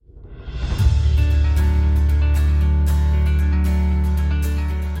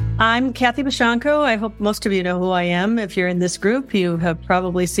I'm Kathy Bashanko. I hope most of you know who I am. If you're in this group, you have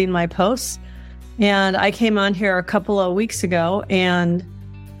probably seen my posts. And I came on here a couple of weeks ago and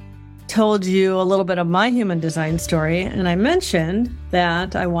told you a little bit of my human design story. And I mentioned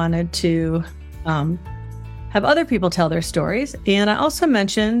that I wanted to have other people tell their stories. And I also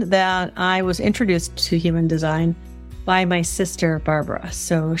mentioned that I was introduced to human design by my sister, Barbara.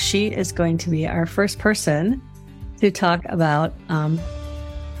 So she is going to be our first person to talk about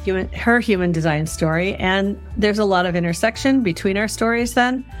her human design story. And there's a lot of intersection between our stories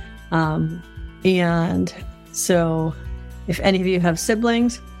then. And so if any of you have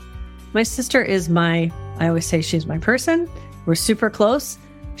siblings, my sister is I always say she's my person. We're super close.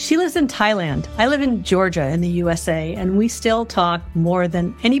 She lives in Thailand. I live in Georgia in the USA, and we still talk more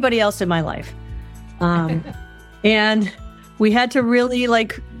than anybody else in my life. And we had to really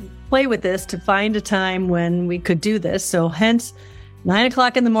play with this to find a time when we could do this. So hence 9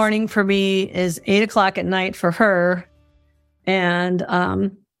 o'clock in the morning for me is 8 o'clock at night for her. And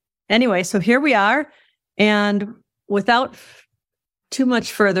anyway, so here we are. And without too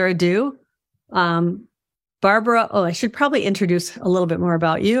much further ado, Barbara, I should probably introduce a little bit more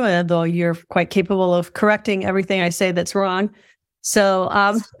about you, though you're quite capable of correcting everything I say that's wrong.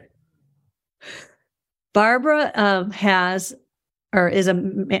 So Barbara is a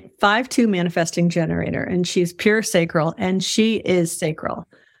 5-2 manifesting generator, and she's pure sacral, and she is sacral.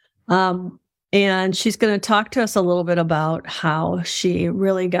 And she's going to talk to us a little bit about how she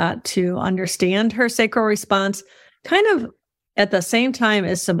really got to understand her sacral response, kind of at the same time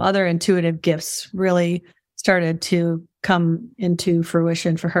as some other intuitive gifts really started to come into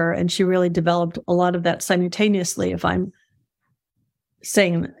fruition for her. And she really developed a lot of that simultaneously. If I'm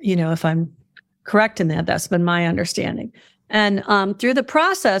saying, if I'm correct in that, that's been my understanding. And through the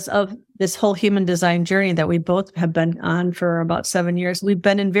process of this whole human design journey that we both have been on for about 7 years, we've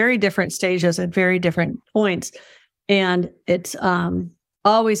been in very different stages at very different points. And it's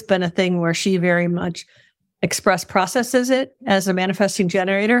always been a thing where she very much express processes it as a manifesting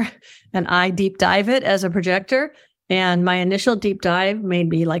generator, and I deep dive it as a projector. And my initial deep dive made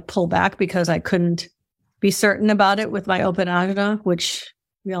me pull back because I couldn't be certain about it with my open ajna, which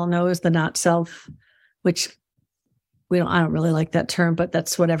we all know is the not self, which I don't really like that term, but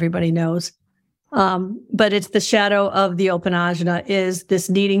that's what everybody knows. But it's the shadow of the open ajna, is this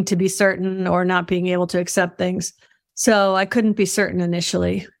needing to be certain or not being able to accept things. So I couldn't be certain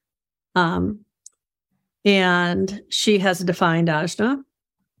initially. And she has a defined ajna,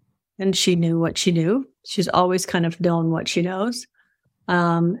 and she knew what she knew. She's always kind of known what she knows.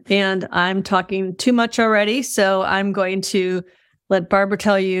 And I'm talking too much already, so I'm going to let Barbara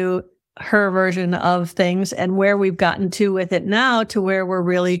tell you her version of things and where we've gotten to with it now, to where we're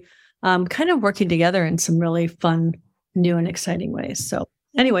really kind of working together in some really fun, new and exciting ways. So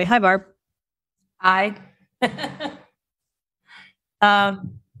anyway, hi, Barb. Hi.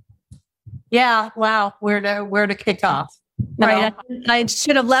 Yeah. Wow. Where to kick off? Right. I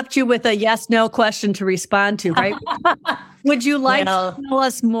should have left you with a yes/no question to respond to. Right. Would you like to tell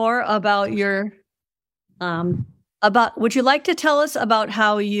us more about your would you like to tell us about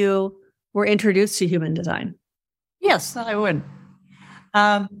how you were introduced to human design? Yes, I would.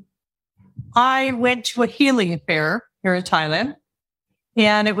 I went to a healing fair here in Thailand,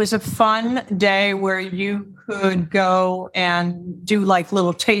 and it was a fun day where you could go and do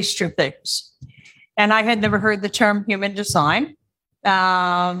little taster things. And I had never heard the term human design.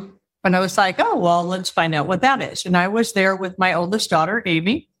 And I was like, oh, well, let's find out what that is. And I was there with my oldest daughter,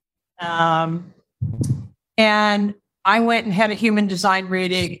 Amy. And I went and had a human design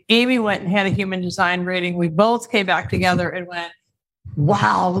reading. Amy went and had a human design reading. We both came back together and went,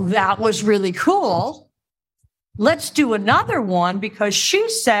 wow, that was really cool. Let's do another one, because she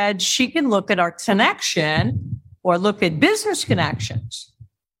said she can look at our connection or look at business connections.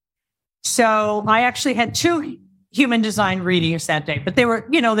 So I actually had 2 human design readings that day, but they were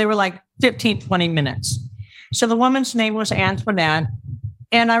 15, 20 minutes. So the woman's name was Antoinette.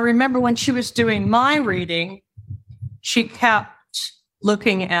 And I remember when she was doing my reading, she kept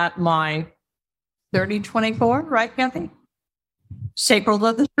looking at my 3024, right, Kathy? Sacral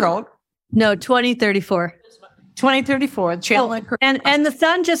of the throat. No, 2034. 2034. Channel and the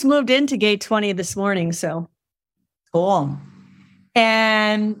sun just moved into gate 20 this morning, so. Cool.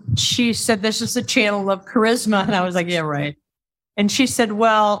 And she said, this is the channel of charisma. And I was like, yeah, right. And she said,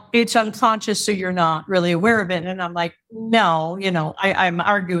 well, it's unconscious, so you're not really aware of it. And I'm like, no, I'm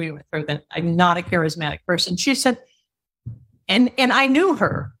arguing with her that I'm not a charismatic person. She said, and I knew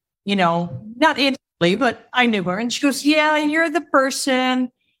her, not intimately, but I knew her. And she goes, yeah, you're the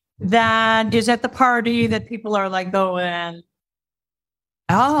person that is at the party that people are going.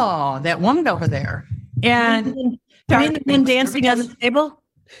 Oh, that woman over there. And You mean the one dancing on the table?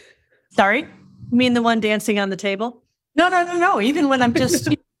 Sorry? You mean the one dancing on the table? No. Even when I'm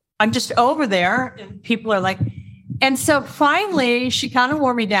just over there and people are like, and so finally she kind of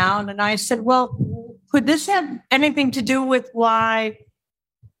wore me down. And I said, well, could this have anything to do with why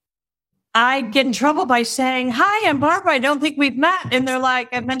I get in trouble by saying, hi, I'm Barbara. I don't think we've met. And they're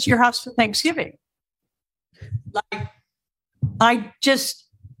like, I went to your house for Thanksgiving. Like, I just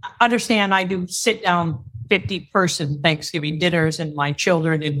understand I do sit down 50-person Thanksgiving dinners and my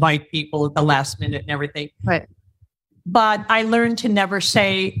children invite people at the last minute and everything. Right. But I learned to never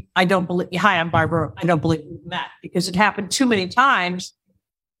say, hi, I'm Barbara. I don't believe we've met, because it happened too many times.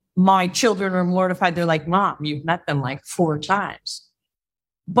 My children are mortified. They're like, Mom, you've met them like 4 times.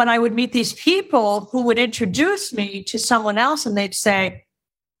 But I would meet these people who would introduce me to someone else and they'd say,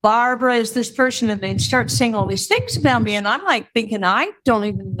 Barbara is this person. And they'd start saying all these things about me. And I'm like thinking, I don't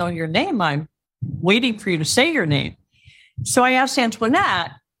even know your name. I'm waiting for you to say your name. So I asked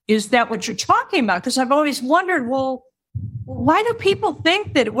Antoinette, is that what you're talking about? Because I've always wondered, well, why do people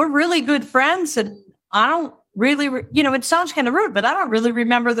think that we're really good friends? And I don't really, it sounds kind of rude, but I don't really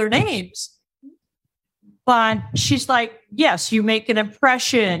remember their names. But she's like, yes, you make an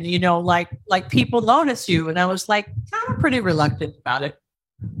impression, like people notice you. And I was like, kind of pretty reluctant about it.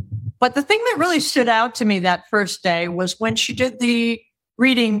 But the thing that really stood out to me that first day was when she did the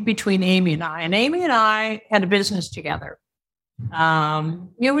reading between Amy and I. And Amy and I had a business together.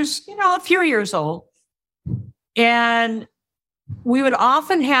 It was, a few years old. And we would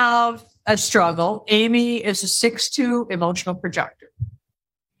often have a struggle. Amy is a 6'2" emotional projector.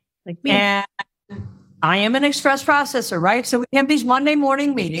 Like me. And I am an express processor, right? So we have these Monday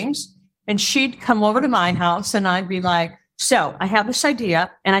morning meetings, and she'd come over to my house and I'd be like, so I have this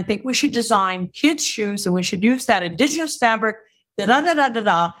idea and I think we should design kids' shoes and we should use that indigenous fabric,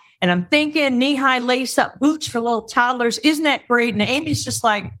 da-da-da-da-da-da. And I'm thinking knee-high lace-up boots for little toddlers. Isn't that great? And Amy's just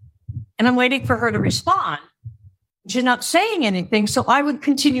like, and I'm waiting for her to respond. She's not saying anything. So I would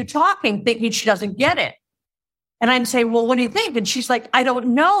continue talking, thinking she doesn't get it. And I'd say, well, what do you think? And she's like, I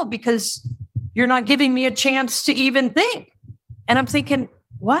don't know, because you're not giving me a chance to even think. And I'm thinking,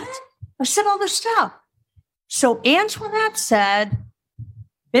 what? I said all this stuff. So Antoinette said,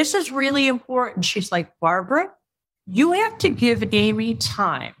 this is really important. She's like, Barbara, you have to give Amy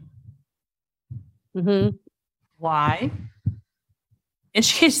time. Mm-hmm. Why? And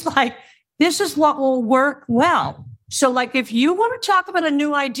she's like, this is what will work well. So like, if you want to talk about a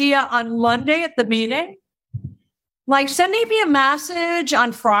new idea on Monday at the meeting, like send me a message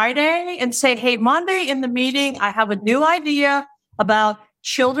on Friday and say, hey, Monday in the meeting, I have a new idea about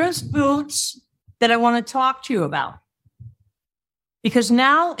children's boots that I want to talk to you about. Because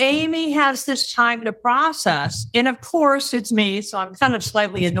now Amy has this time to process. And of course, it's me. So I'm kind of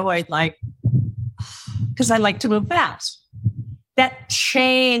slightly annoyed, like, because I like to move fast. That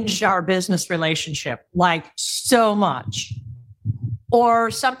changed our business relationship, like so much.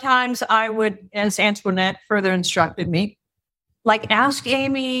 Or sometimes I would, as Antoinette further instructed me, like ask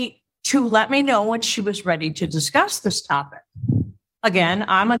Amy to let me know when she was ready to discuss this topic. Again,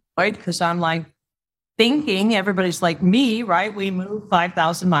 I'm annoyed because I'm like thinking everybody's like me, right? We move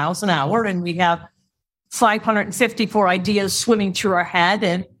 5,000 miles an hour and we have 554 ideas swimming through our head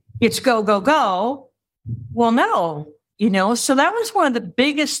and it's go, go, go. Well, no, so that was one of the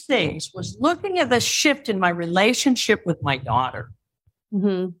biggest things, was looking at the shift in my relationship with my daughter.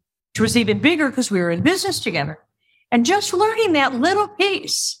 Mm-hmm. Which was even bigger because we were in business together. And just learning that little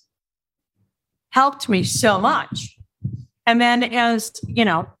piece helped me so much. And then as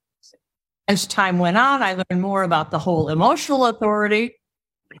time went on, I learned more about the whole emotional authority.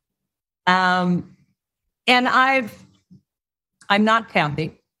 And I'm not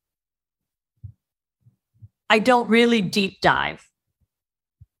Kathy. I don't really deep dive.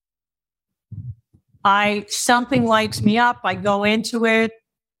 Something lights me up. I go into it.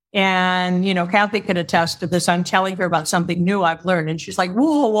 And, Kathy could attest to this. I'm telling her about something new I've learned. And she's like,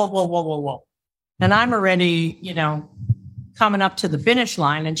 whoa, whoa, whoa, whoa, whoa, whoa. And I'm already, coming up to the finish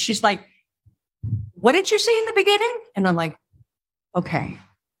line. And she's like, what did you say in the beginning? And I'm like, okay.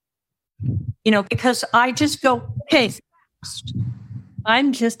 Because I just go, okay.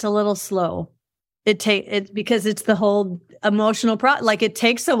 I'm just a little slow. Because it's the whole emotional like it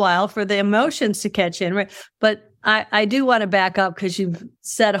takes a while for the emotions to catch in, right? But I do want to back up because you've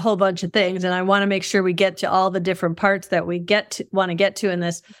said a whole bunch of things, and I want to make sure we get to all the different parts that we want to get to in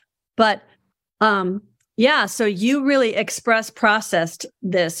this. But so you really processed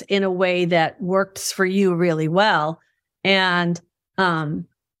this in a way that works for you really well, and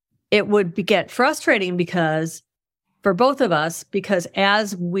it would get frustrating because for both of us, because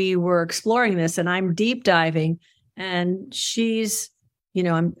as we were exploring this and I'm deep diving and she's,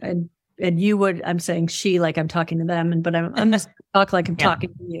 I'm saying she, like I'm talking to them, but I'm just talk like I'm talking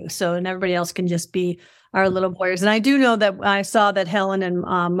to you. So, and everybody else can just be our little warriors. And I do know that I saw that Helen and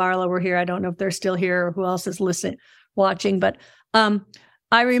Marla were here. I don't know if they're still here or who else is watching, but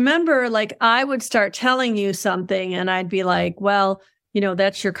I remember like I would start telling you something and I'd be like, well,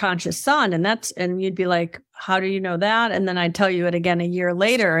 that's your conscious son. And you'd be like, how do you know that? And then I'd tell you it again a year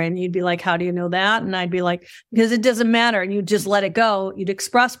later and you'd be like, how do you know that? And I'd be like, because it doesn't matter. And you'd just let it go. You'd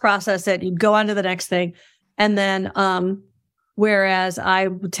process it. You'd go on to the next thing. And then, whereas I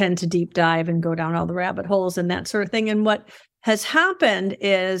would tend to deep dive and go down all the rabbit holes and that sort of thing. And what has happened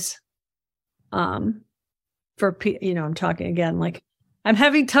is, I'm talking again, like, I'm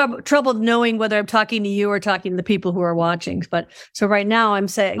having trouble knowing whether I'm talking to you or talking to the people who are watching. But so right now I'm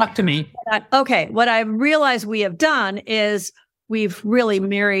saying, talk to me. What I realized we have done is we've really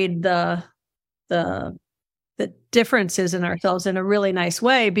married the differences in ourselves in a really nice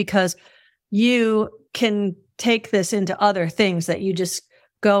way, because you can take this into other things that you just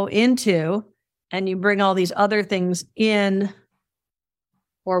go into and you bring all these other things in,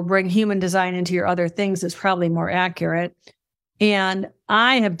 or bring human design into your other things is probably more accurate. And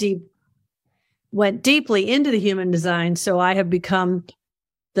I have went deeply into the human design. So I have become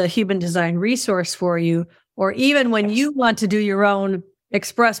the human design resource for you. Or even when you want to do your own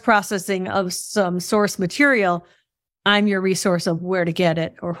express processing of some source material, I'm your resource of where to get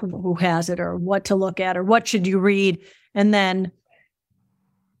it, or who has it, or what to look at, or what should you read. And then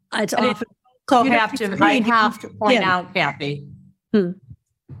it's often I have to point out, Kathy,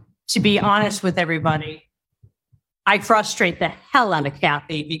 to be honest with everybody, I frustrate the hell out of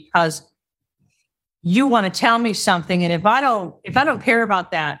Kathy because you want to tell me something. And if I don't care about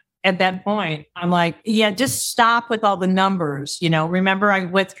that at that point, I'm like, yeah, just stop with all the numbers. Remember I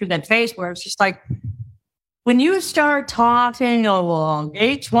went through that phase where it's just like, when you start talking along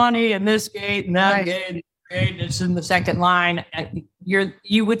gate 20 and this gate and that gate, it's in the second line,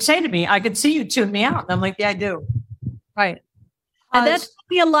 you would say to me, I could see you tune me out. And I'm like, yeah, I do. Right. And that's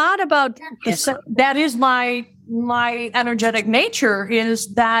a lot about that is my energetic nature,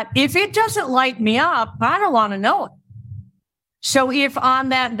 is that if it doesn't light me up, I don't want to know it. So if on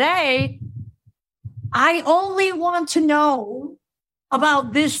that day, I only want to know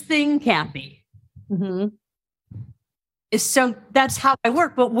about this thing, Kathy. Mm-hmm. So that's how I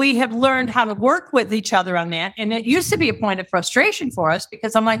work. But we have learned how to work with each other on that. And it used to be a point of frustration for us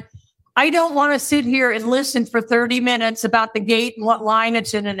because I'm like, I don't want to sit here and listen for 30 minutes about the gate and what line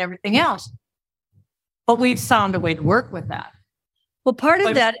it's in and everything else. But we've found a way to work with that. Well, part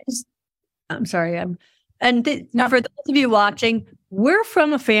of that is, I'm sorry. For those of you watching, we're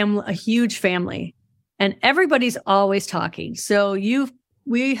from a huge family, and everybody's always talking. So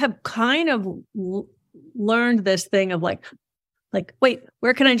we have kind of learned this thing of like, wait,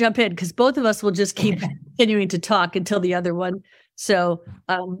 where can I jump in? Because both of us will just keep continuing to talk until the other one. So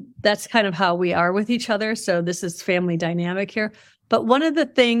that's kind of how we are with each other. So this is family dynamic here. But one of the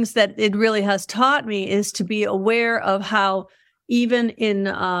things that it really has taught me is to be aware of how even in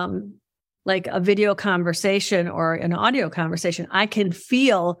like a video conversation or an audio conversation, I can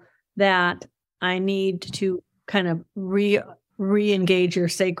feel that I need to kind of re-engage your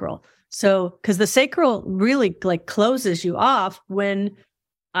sacral. So, because the sacral really like closes you off when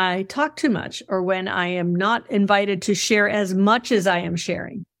I talk too much or when I am not invited to share as much as I am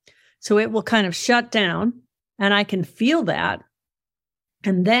sharing. So it will kind of shut down, and I can feel that.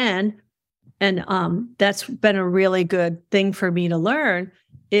 And then, that's been a really good thing for me to learn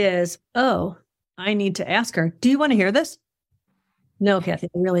is, I need to ask her, do you want to hear this? No, Kathy,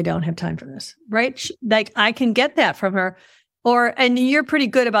 I really don't have time for this. Right? Like I can get that from her. And you're pretty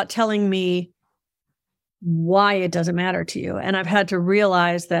good about telling me why it doesn't matter to you. And I've had to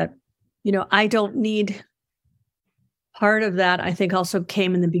realize that, I don't need part of that. I think also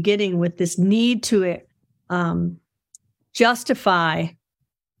came in the beginning with this need to justify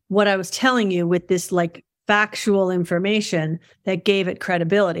what I was telling you with this like factual information that gave it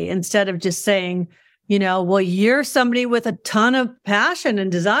credibility, instead of just saying, well, you're somebody with a ton of passion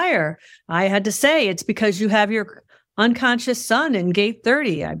and desire. I had to say it's because you have your unconscious son in gate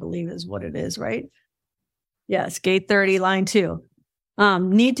 30, I believe is what it is, right? Yes, gate 30, line 2.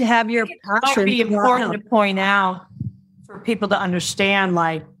 Need to have your passion. It might be important to point out for people to understand,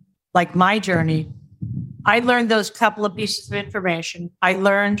 like my journey. I learned those couple of pieces of information. I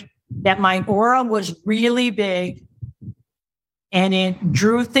learned that my aura was really big and it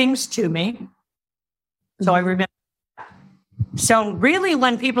drew things to me. So I remember. So really,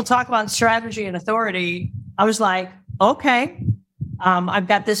 when people talk about strategy and authority, I was like, okay, I've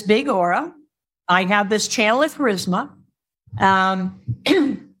got this big aura. I have this channel of charisma.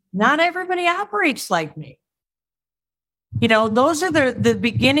 Not everybody operates like me. Those are the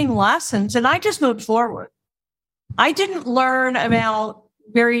beginning lessons. And I just moved forward. I didn't learn about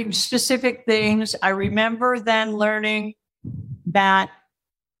very specific things. I remember then learning that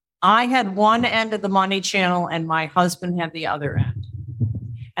I had one end of the money channel and my husband had the other end.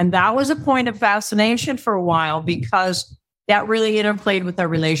 And that was a point of fascination for a while because that really interplayed with our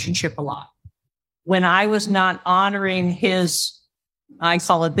relationship a lot. When I was not honoring his, I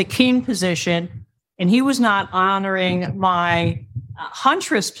call it the king position, and he was not honoring my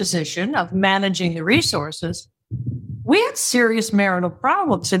huntress position of managing the resources, we had serious marital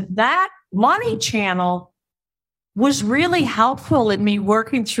problems. And that money channel was really helpful in me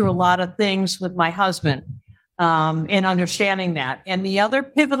working through a lot of things with my husband and understanding that. And the other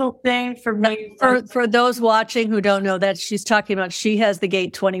pivotal thing for me... For those watching who don't know that, she's talking about she has the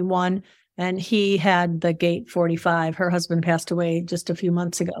gate 21 and he had the gate 45. Her husband passed away just a few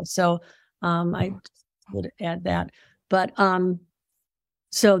months ago. So I would add that. But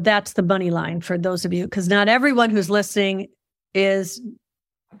so that's the money line for those of you, because not everyone who's listening is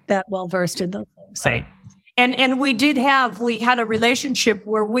that well versed in those things. Right. And we had a relationship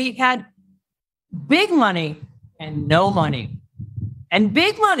where we had big money and no money, and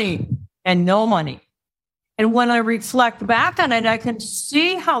big money and no money. And when I reflect back on it, I can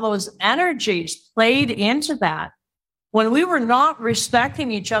see how those energies played into that. When we were not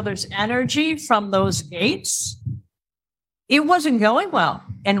respecting each other's energy from those gates, it wasn't going well.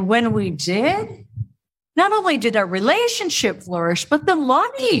 And when we did, not only did our relationship flourish, but the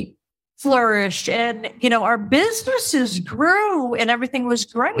money flourished and, our businesses grew and everything was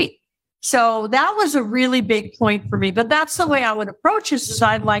great. So that was a really big point for me. But that's the way I would approach this is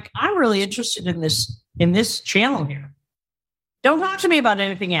I'm really interested in this channel here. Don't talk to me about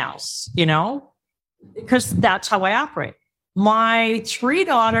anything else, because that's how I operate. My 3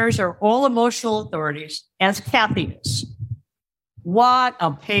 daughters are all emotional authorities, as Kathy is. What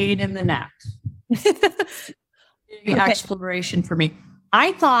a pain in the neck. Exploration for me.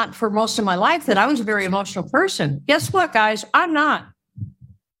 I thought for most of my life that I was a very emotional person. Guess what, guys? I'm not.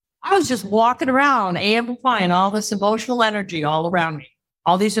 I was just walking around amplifying all this emotional energy all around me,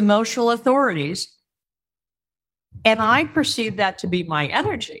 all these emotional authorities. And I perceived that to be my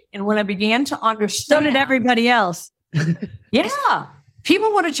energy. And when I began to understand... So did everybody else. Yeah.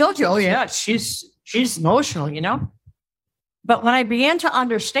 People would have told you, oh, yeah, she's emotional, But when I began to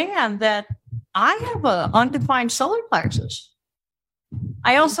understand that I have an undefined solar plexus,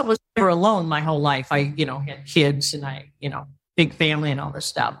 I also was never alone my whole life. I, had kids and big family and all this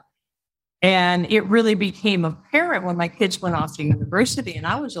stuff. And it really became apparent when my kids went off to university and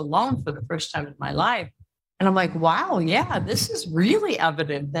I was alone for the first time in my life. And I'm like, wow, yeah, this is really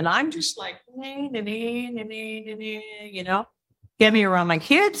evident that I'm just like, get me around my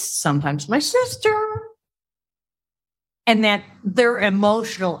kids, sometimes my sister. And that their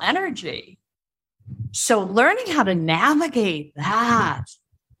emotional energy. So learning how to navigate that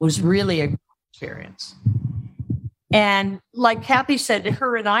was really a good experience. And like Kathy said,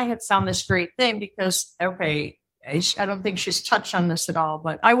 her and I had found this great thing because, I don't think she's touched on this at all,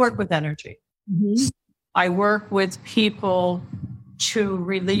 but I work with energy. Mm-hmm. I work with people to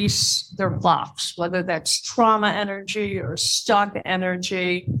release their blocks, whether that's trauma energy or stuck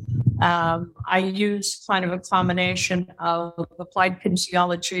energy. I use kind of a combination of applied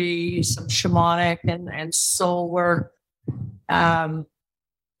kinesiology, some shamanic and soul work.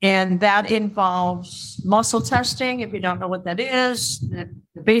 And that involves muscle testing. If you don't know what that is, the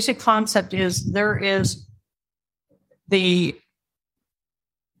basic concept is there is the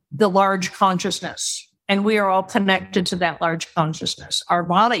large consciousness, and we are all connected to that large consciousness. Our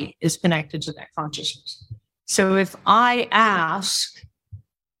body is connected to that consciousness. So if I ask,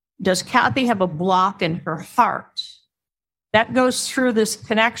 does Kathy have a block in her heart? That goes through this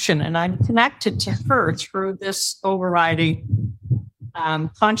connection, and I'm connected to her through this overriding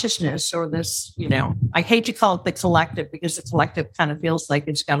consciousness, or this, I hate to call it the collective because the collective kind of feels like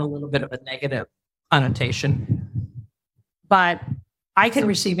it's got a little bit of a negative connotation. But I can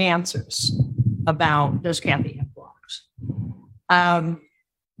receive answers about, does Kathy have blocks?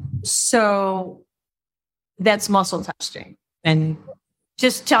 So that's muscle testing. And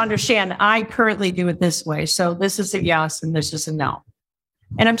just to understand, I currently do it this way. So this is a yes and this is a no.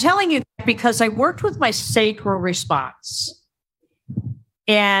 And I'm telling you that because I worked with my sacral response.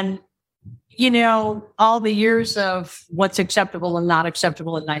 And, all the years of what's acceptable and not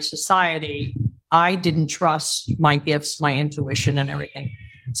acceptable in nice society, I didn't trust my gifts, my intuition and everything.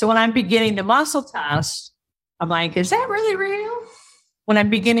 So when I'm beginning the muscle test, I'm like, is that really real? When I'm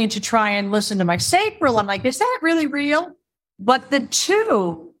beginning to try and listen to my sacral, I'm like, is that really real? But the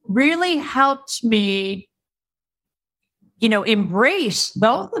two really helped me, embrace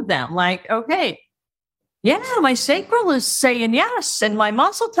both of them. Like, okay, yeah, my sacral is saying yes, and my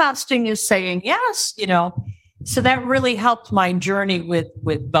muscle testing is saying yes, So that really helped my journey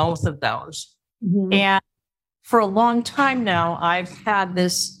with both of those. Mhm. And for a long time now, I've had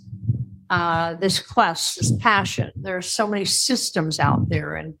this quest, this passion. There are so many systems out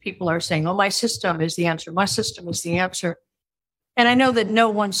there, and people are saying, "Oh, my system is the answer. My system is the answer." And I know that no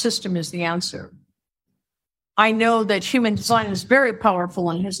one system is the answer. I know that human design is very powerful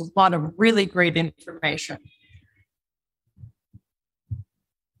and has a lot of really great information.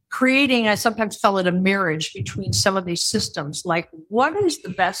 Creating, I sometimes call it a marriage between some of these systems, like what is the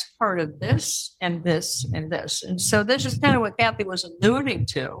best part of this and this and this? And so this is kind of what Kathy was alluding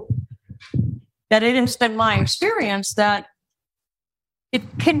to, that it has been my experience that it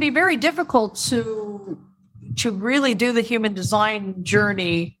can be very difficult to really do the human design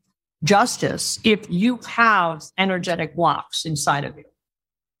journey justice if you have energetic blocks inside of you.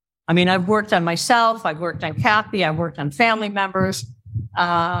 I mean, I've worked on myself, I've worked on Kathy, I've worked on family members.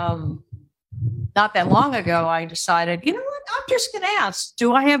 Not that long ago, I decided, you know what, I'm just going to ask,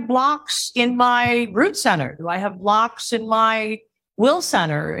 do I have blocks in my root center? Do I have blocks in my will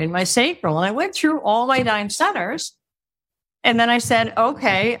center, in my sacral? And I went through all my 9 centers. And then I said,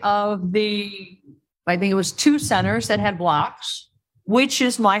 okay, I think it was 2 centers that had blocks, which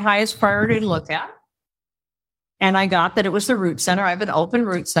is my highest priority to look at. And I got that it was the root center. I have an open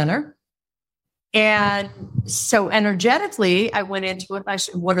root center. And so energetically, I went into it and I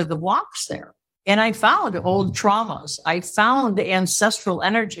said, what are the blocks there? And I found old traumas. I found ancestral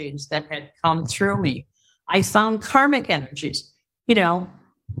energies that had come through me. I found karmic energies.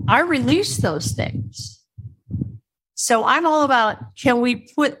 I released those things. So I'm all about, can we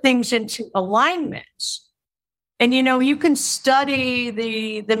put things into alignments? And, you can study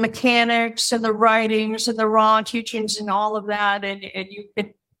the mechanics and the writings and the raw teachings and all of that. And you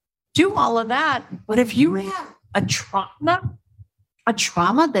can do all of that. But if you have a trauma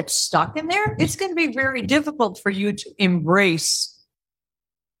that's stuck in there, it's going to be very difficult for you to embrace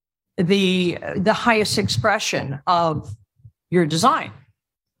the highest expression of your design.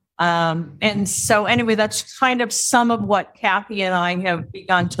 And so anyway, that's kind of some of what Kathy and I have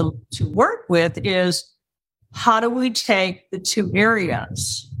begun to work with is how do we take the 2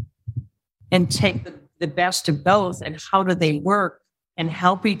 areas and take the best of both, and how do they work and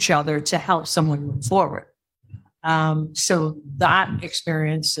help each other to help someone move forward? So that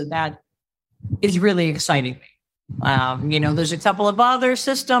experience, that is really exciting me. There's a couple of other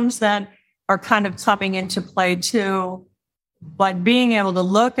systems that are kind of coming into play too, but being able to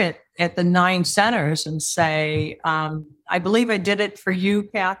look at the 9 centers and say, I believe I did it for you,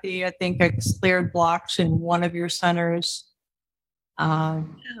 Kathy. I think I cleared blocks in one of your centers.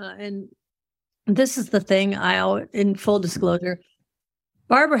 And this is the thing, in full disclosure,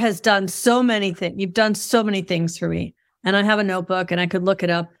 Barbara has done so many things. You've done so many things for me. And I have a notebook and I could look it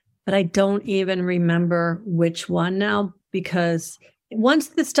up, but I don't even remember which one now, because once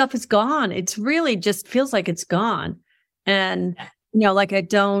the stuff is gone, it's really just feels like it's gone. And, I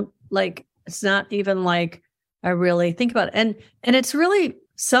don't it's not even like I really think about it. And it's really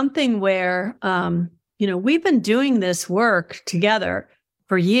something where, we've been doing this work together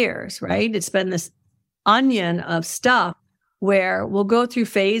for years, right? It's been this onion of stuff where we'll go through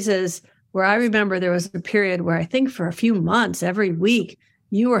phases where I remember there was a period where I think for a few months, every week,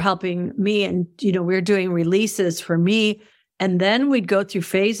 you were helping me and, we were doing releases for me. And then we'd go through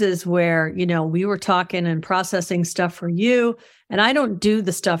phases where, we were talking and processing stuff for you. And I don't do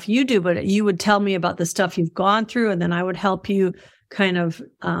the stuff you do, but you would tell me about the stuff you've gone through. And then I would help you kind of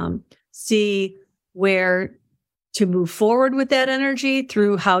see where to move forward with that energy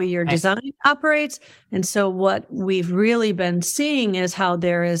through how your design operates. And so what we've really been seeing is how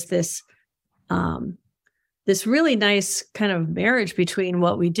there is this really nice kind of marriage between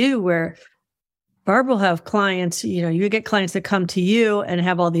what we do, where Barb will have clients, you get clients that come to you and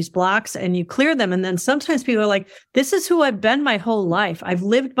have all these blocks and you clear them. And then sometimes people are like, this is who I've been my whole life. I've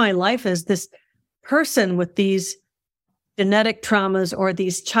lived my life as this person with these genetic traumas or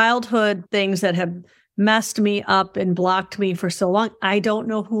these childhood things that have messed me up and blocked me for so long. I don't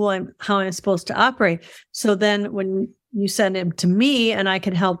know how I'm supposed to operate. So then when you send them to me and I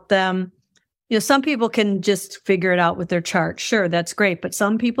can help them, some people can just figure it out with their chart. Sure, that's great. But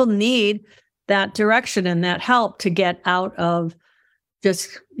some people need that direction and that help to get out of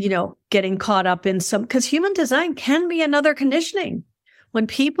just, getting caught up in because human design can be another conditioning. when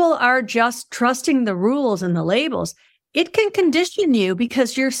people are just trusting the rules and the labels, it can condition you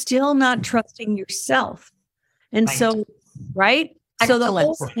because you're still not trusting yourself. And so, right? So the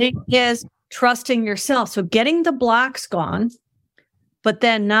whole thing is trusting yourself. So getting the blocks gone, but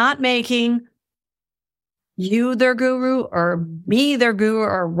then not making you their guru or me their guru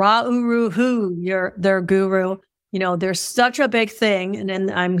or Ra-uru who their guru. There's such a big thing. And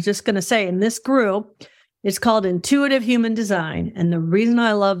then I'm just going to say in this group, it's called Intuitive Human Design. And the reason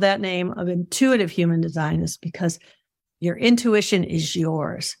I love that name of Intuitive Human Design is because your intuition is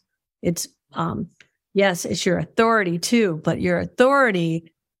yours. It's, yes, it's your authority too, but your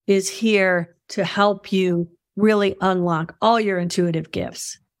authority is here to help you really unlock all your intuitive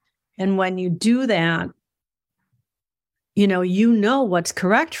gifts. And when you do that, you know what's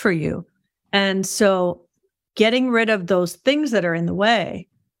correct for you. And so getting rid of those things that are in the way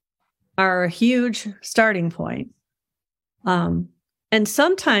are a huge starting point. And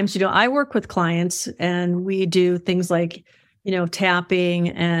sometimes, I work with clients and we do things like, tapping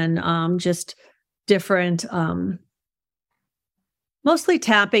and just different, mostly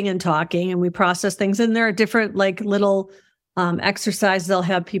tapping and talking, and we process things. And there are different little exercises. They'll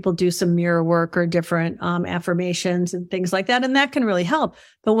have people do some mirror work or different affirmations and things like that. And that can really help.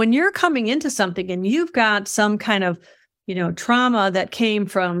 But when you're coming into something and you've got some kind of, trauma that came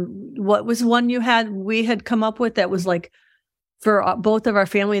from what was one we had come up with that was like for both of our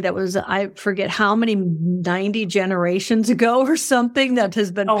family, that was, I forget how many 90 generations ago or something that has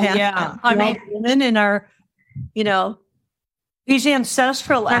been passed down. I mean, women in our, these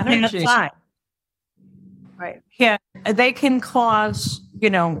ancestral energies. Right. Yeah. They can cause,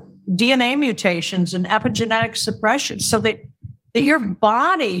 DNA mutations and epigenetic suppression so that your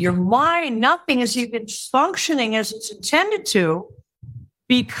body, your mind, nothing is even functioning as it's intended to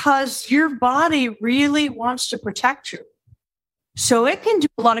because your body really wants to protect you. So it can do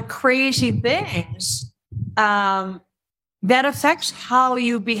a lot of crazy things that affects how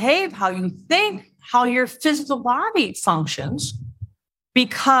you behave, how you think, how your physical body functions,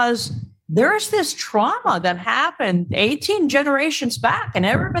 because there's this trauma that happened 18 generations back, and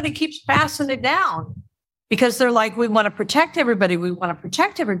everybody keeps passing it down because they're like, we want to protect everybody. We want to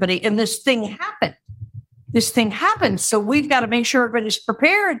protect everybody. And this thing happened. So we've got to make sure everybody's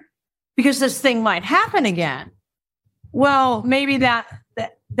prepared because this thing might happen again. Well, maybe that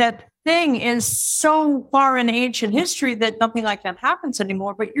thing is so far in ancient history that nothing like that happens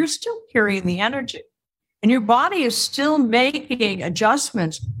anymore, but you're still carrying the energy and your body is still making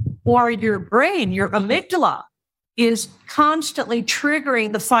adjustments, or your brain, your amygdala is constantly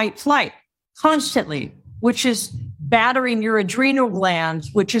triggering the fight flight constantly, which is battering your adrenal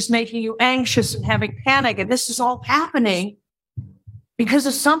glands, which is making you anxious and having panic. And this is all happening because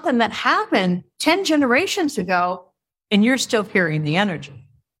of something that happened 10 generations ago. And you're still carrying the energy.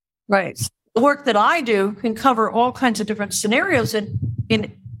 Right. The work that I do can cover all kinds of different scenarios.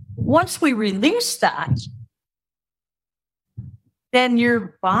 And once we release that, then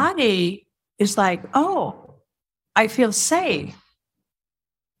your body is like, oh, I feel safe.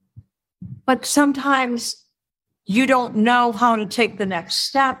 But sometimes you don't know how to take the next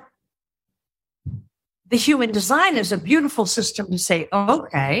step. The human design is a beautiful system to say, oh,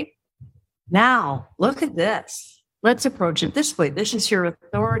 okay, now look at this. Let's approach it this way. This is your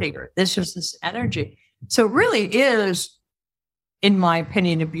authority, or this is this energy. So it really is, in my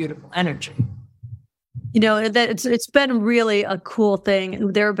opinion, a beautiful energy. That it's been really a cool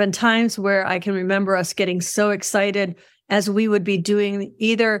thing. There have been times where I can remember us getting so excited as we would be doing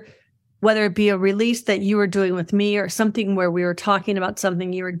either, whether it be a release that you were doing with me or something where we were talking about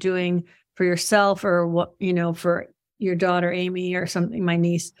something you were doing for yourself or what, for your daughter, Amy, or something, my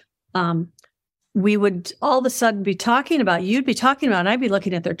niece. We would all of a sudden be talking about, you'd be talking about, and I'd be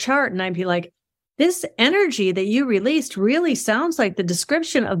looking at their chart and I'd be like, this energy that you released really sounds like the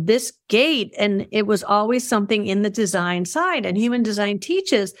description of this gate. And it was always something in the design side. And human design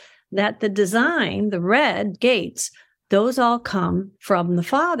teaches that the design, the red gates, those all come from the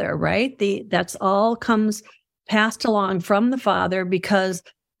Father, right? That's all comes passed along from the Father because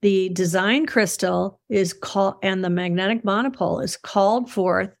the design crystal is called, and the magnetic monopole is called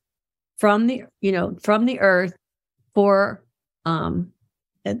forth from the earth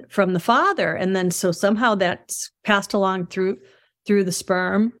from the Father. And then so somehow that's passed along through the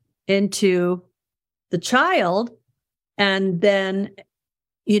sperm into the child, and then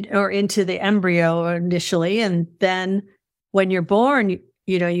or into the embryo initially. And then when you're born,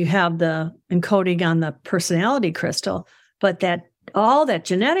 you have the encoding on the personality crystal, but that all that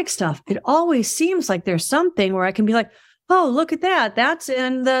genetic stuff, it always seems like there's something where I can be like, oh, look at that. That's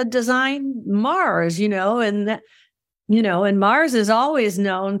in the design Mars, and that. And Mars is always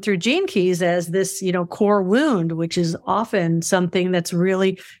known through gene keys as this, core wound, which is often something that's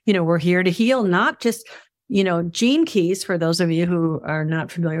really, we're here to heal, not just, gene keys, for those of you who are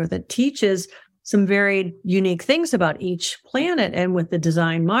not familiar with it, teaches some very unique things about each planet. And with the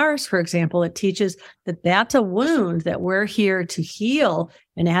design Mars, for example, it teaches that that's a wound that we're here to heal.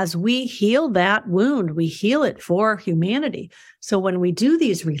 And as we heal that wound, we heal it for humanity. So when we do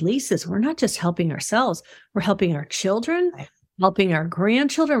these releases, we're not just helping ourselves, we're helping our children, helping our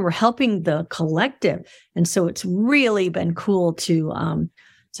grandchildren, we're helping the collective. And so it's really been cool to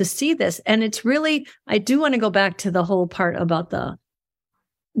see this. And it's really, I do want to go back to the whole part about the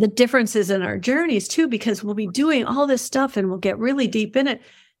differences in our journeys too, because we'll be doing all this stuff and we'll get really deep in it.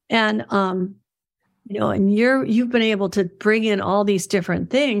 And, and you've been able to bring in all these different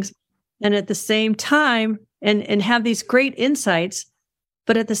things and at the same time, and have these great insights,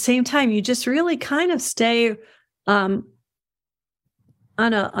 but at the same time, you just really kind of stay, on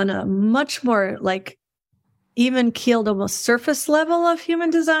a much more like even keeled, almost surface level of human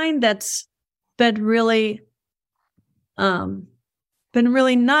design. That's been really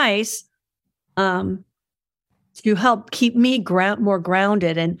nice to help keep me more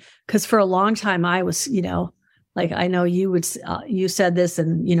grounded. And because for a long time I was, like I know you said this,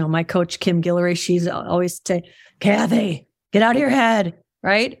 and my coach Kim Guillory, she's always say, Kathy, get out of your head,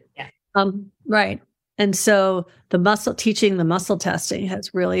 right? Yeah. Right. And so the muscle testing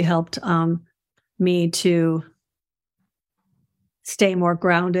has really helped me to stay more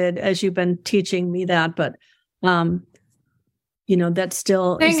grounded, as you've been teaching me that. But that's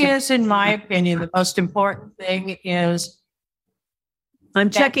still thing is, in my opinion, the most important thing is I'm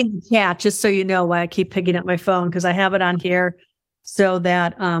checking the chat just so you know why I keep picking up my phone, because I have it on here so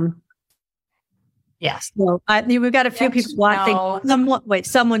that yes. So we've got a few people watching.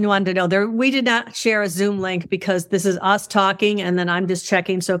 Someone wanted to know we did not share a Zoom link because this is us talking and then I'm just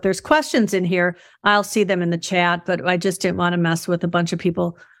checking. So if there's questions in here, I'll see them in the chat, but I just didn't want to mess with a bunch of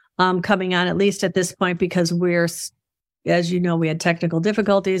people coming on, at least at this point, because we're, as you know, we had technical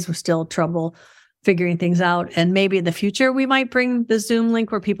difficulties. We're still trouble figuring things out. And maybe in the future, we might bring the Zoom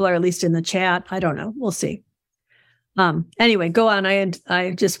link where people are at least in the chat. I don't know. We'll see. Anyway, go on.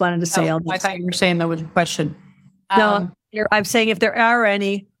 I just wanted to say. I thought you were saying there was a question. No, I'm saying if there are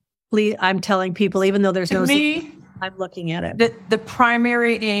any, please, I'm telling people, even though there's no Zoom, I'm looking at it. The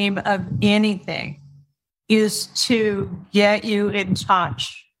primary aim of anything is to get you in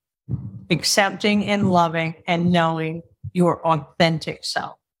touch, accepting and loving and knowing your authentic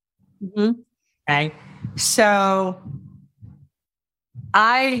self. Mm-hmm. Okay. So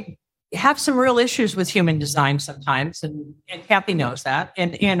I have some real issues with human design sometimes, and Kathy knows that.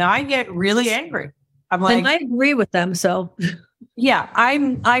 And I get really angry. I'm like, and I agree with them. So yeah, I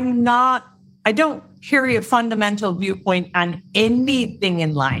don't carry a fundamental viewpoint on anything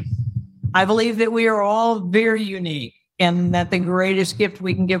in life. I believe that we are all very unique, and that the greatest gift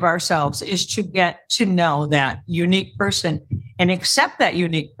we can give ourselves is to get to know that unique person and accept that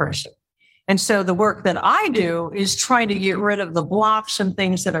unique person. And so the work that I do is trying to get rid of the blocks and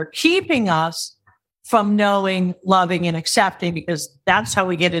things that are keeping us from knowing, loving, and accepting, because that's how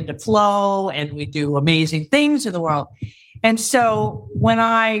we get into flow and we do amazing things in the world. And so when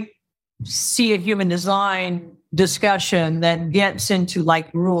I see a human design discussion that gets into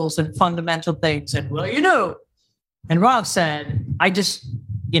like rules and fundamental things, and and Rob said, I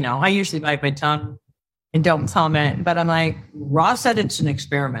usually bite my tongue and don't comment, but I'm like, Rob said it's an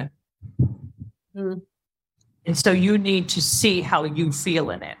experiment. Mm-hmm. And so you need to see how you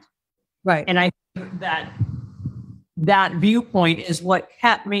feel in it. Right. And I think that viewpoint is what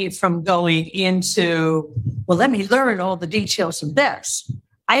kept me from going into, well, let me learn all the details of this.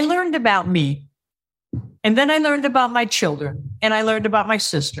 I learned about me, and then I learned about my children, and I learned about my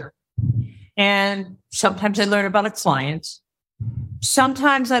sister. And sometimes I learn about a client.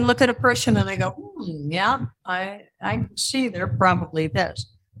 Sometimes I look at a person and I go, yeah, I see they're probably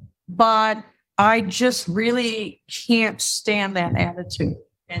this. But I just really can't stand that attitude.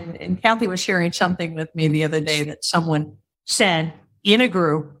 And Kathy was sharing something with me the other day that someone said in a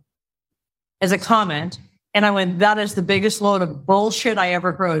group as a comment. And I went, that is the biggest load of bullshit I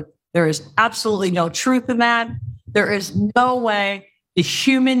ever heard. There is absolutely no truth in that. There is no way the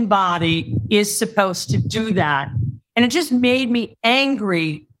human body is supposed to do that. And it just made me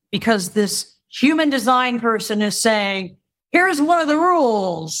angry because this human design person is saying, here's one of the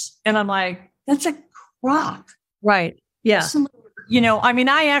rules. And I'm like, that's a crock. Right. Yeah.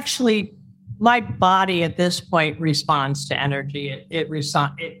 My body at this point responds to energy.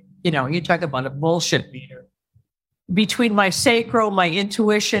 You talk about a bullshit meter. Between my sacral, my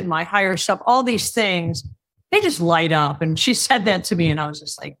intuition, my higher self, all these things, they just light up. And she said that to me, and I was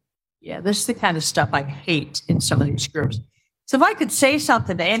just like, yeah, this is the kind of stuff I hate in some of these groups. So if I could say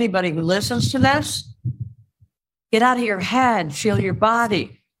something to anybody who listens to this, get out of your head, feel your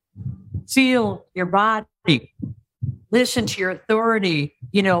body. Feel your body. Listen to your authority.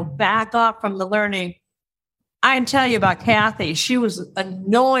 Back off from the learning. I can tell you about Kathy. She was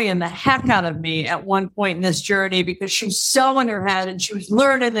annoying the heck out of me at one point in this journey because she was so in her head and she was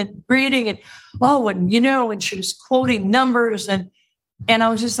learning and reading and and she was quoting numbers and I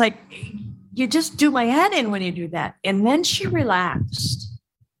was just like, you just do my head in when you do that. And then she relaxed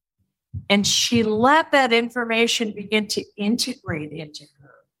and she let that information begin to integrate into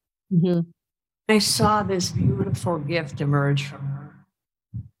her. Mm-hmm. I saw this beautiful gift emerge from her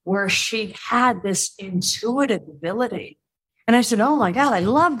where she had this intuitive ability. And I said, oh my God, I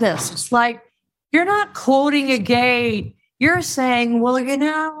love this. It's like, you're not quoting a gate. You're saying, well,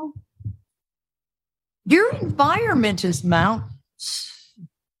 your environment is mountains.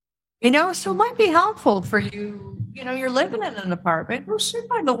 So it might be helpful for you. You're living in an apartment. Go sit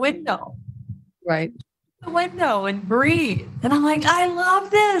by the window. Right. The window and breathe. And I'm like, I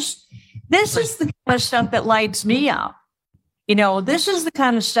love this. This is the kind of stuff that lights me up. This is the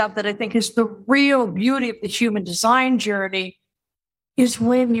kind of stuff that I think is the real beauty of the human design journey is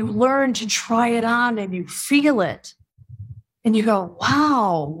when you learn to try it on and you feel it. And you go,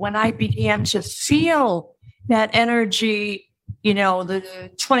 wow, when I began to feel that energy, the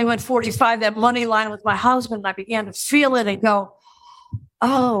 2145, that money line with my husband, I began to feel it and go,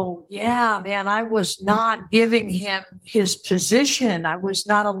 oh, yeah, man, I was not giving him his position. I was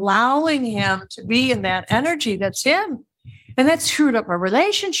not allowing him to be in that energy. That's him. And that screwed up our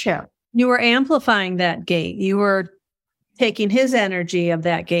relationship. You were amplifying that gate. You were taking his energy of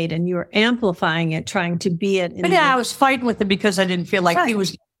that gate and you were amplifying it, trying to be it. But I was fighting with him because I didn't feel like he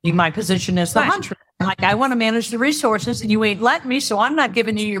was giving my position as the hunter. Like, I want to manage the resources and you ain't letting me, so I'm not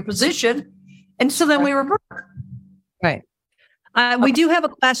giving you your position. And so then we were broke. Right. We do have a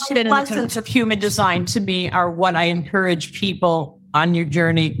question. The lessons of human design to me are what I encourage people on your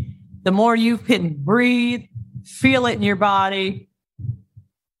journey. The more you can breathe, feel it in your body,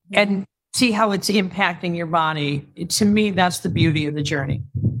 and see how it's impacting your body. To me, that's the beauty of the journey.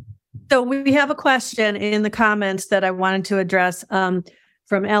 So we have a question in the comments that I wanted to address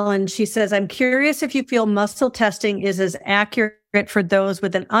from Ellen. She says, I'm curious if you feel muscle testing is as accurate for those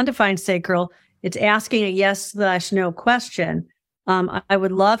with an undefined sacral. It's asking a yes/no question. I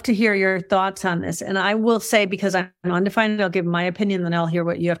would love to hear your thoughts on this. And I will say, because I'm undefined, I'll give my opinion, then I'll hear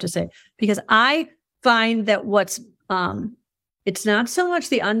what you have to say. Because I find that it's not so much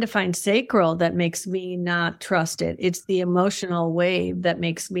the undefined sacral that makes me not trust it. It's the emotional wave that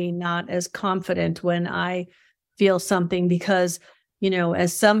makes me not as confident when I feel something, because,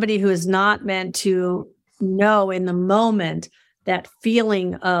 as somebody who is not meant to know in the moment, that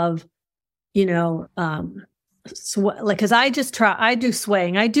feeling of, because I do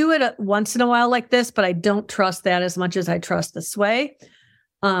swaying. I do it once in a while like this, but I don't trust that as much as I trust the sway.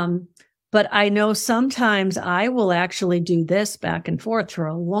 But I know sometimes I will actually do this back and forth for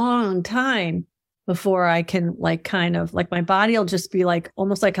a long time before I can kind of my body will just be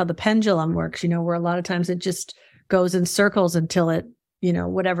almost like how the pendulum works, where a lot of times it just goes in circles until it,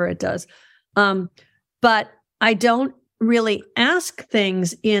 whatever it does. But I don't really ask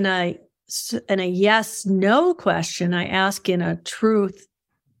things in a yes/no question. I ask in a truth,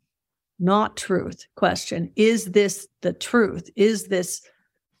 not truth question. Is this the truth? Is this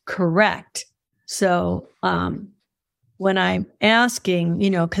correct? So when I'm asking,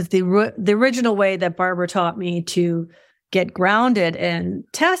 because the original way that Barbara taught me to get grounded and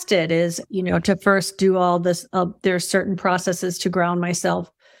tested is, to first do all this. There's certain processes to ground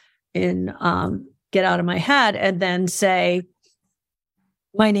myself in, get out of my head, and then say,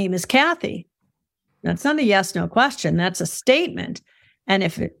 my name is Kathy. That's not a yes/no question. That's a statement.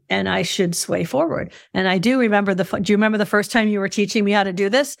 And I should sway forward. And I do remember do you remember the first time you were teaching me how to do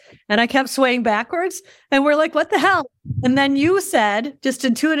this? And I kept swaying backwards and we're like, what the hell? And then you said, just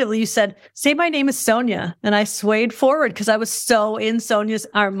intuitively, say my name is Sonia. And I swayed forward because I was so in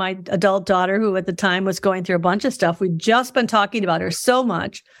my adult daughter, who at the time was going through a bunch of stuff. We'd just been talking about her so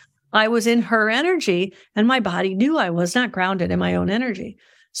much. I was in her energy and my body knew I was not grounded in my own energy.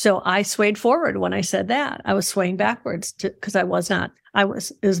 So I swayed forward when I said that. I was swaying backwards because I was not. It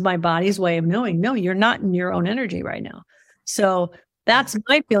was my body's way of knowing, no, you're not in your own energy right now. So that's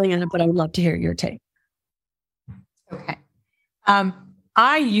my feeling on it, but I would love to hear your take. Okay.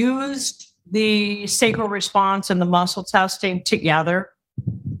 I used the sacral response and the muscle testing together,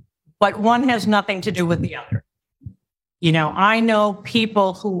 but one has nothing to do with the other. I know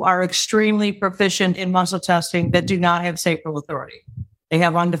people who are extremely proficient in muscle testing that do not have sacral authority. They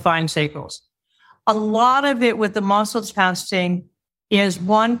have undefined sacrals. A lot of it with the muscle testing is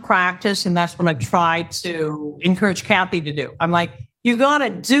one practice, and that's what I try to encourage Kathy to do. I'm like, you got to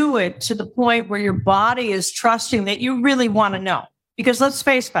do it to the point where your body is trusting that you really want to know. Because let's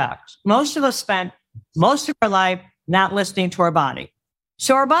face facts. Most of us spend most of our life not listening to our body.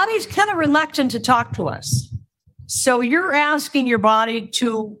 So our body's kind of reluctant to talk to us. So you're asking your body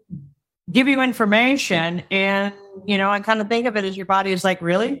to give you information. And, I kind of think of it as your body is like,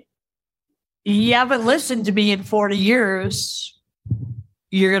 really? You haven't listened to me in 40 years.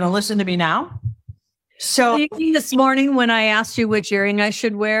 You're going to listen to me now? So this morning when I asked you which earring I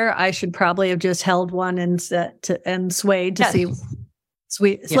should wear, I should probably have just held one and swayed to see.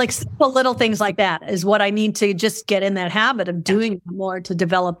 Sweet. It's like simple little things like that is what I need to just get in that habit of doing more to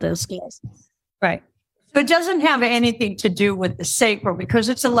develop those skills. Right. But it doesn't have anything to do with the sacral because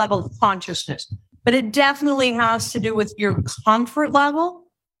it's a level of consciousness. But it definitely has to do with your comfort level,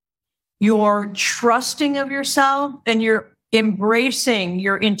 your trusting of yourself, and your embracing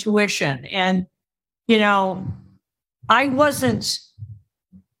your intuition. And, I wasn't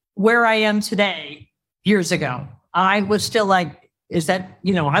where I am today years ago. I was still like, is that,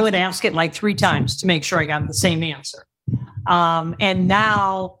 I would ask it like 3 times to make sure I got the same answer. And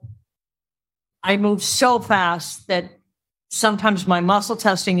now I move so fast that sometimes my muscle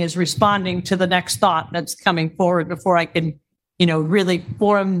testing is responding to the next thought that's coming forward before I can, really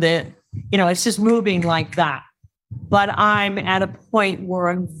form it's just moving like that. But I'm at a point where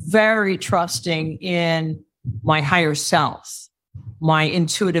I'm very trusting in my higher self, my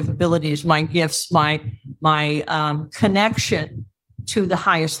intuitive abilities, my gifts, my connection to the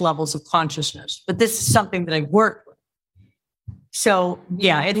highest levels of consciousness. But this is something that I've worked with. So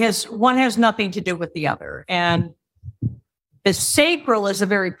yeah, one has nothing to do with the other. And the sacral is a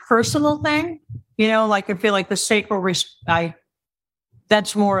very personal thing, I feel like the sacral,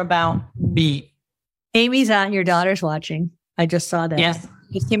 that's more about me. Amy's on, your daughter's watching. I just saw that. Yes.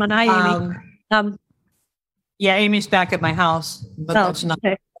 Just came on. Hi, Amy. Yeah, Amy's back at my house, but that's not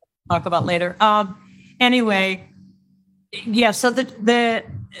okay. Talk about later. Anyway, yeah, so the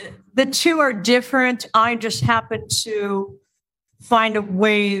two are different. I just happen to find a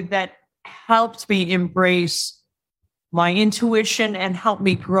way that helped me embrace my intuition and help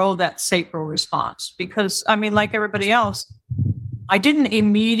me grow that sacral response. Because, like everybody else, I didn't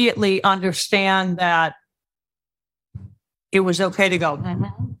immediately understand that it was okay to go.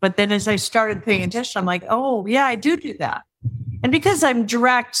 Mm-hmm. But then as I started paying attention, I'm like, oh, yeah, I do that. And because I'm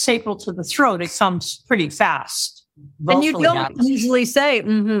direct sacral to the throat, it comes pretty fast. And you don't usually say,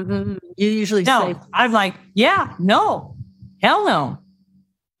 You usually say. I'm like, yeah, no, hell no.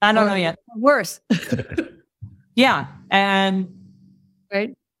 I don't know yet. Worse. Yeah. And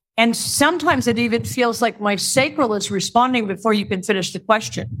right. And sometimes it even feels like my sacral is responding before you can finish the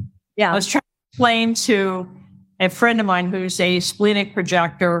question. Yeah. I was trying to explain to a friend of mine who's a splenic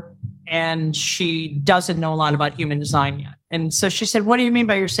projector, and she doesn't know a lot about human design yet. And so she said, what do you mean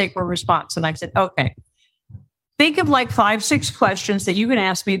by your sacral response? And I said, okay, think of like 5-6 questions that you can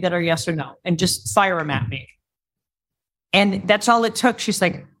ask me that are yes or no, and just fire them at me. And that's all it took. She's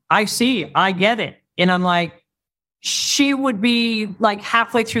like, I see, I get it. And I'm like, she would be like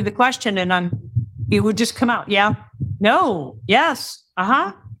halfway through the question and it would just come out. Yeah, no, yes,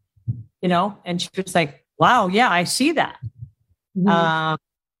 and she was like, wow, yeah, I see that. Mm-hmm.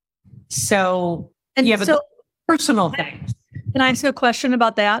 But personal things. Can I ask you a question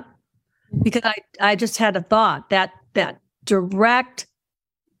about that? Because I just had a thought that direct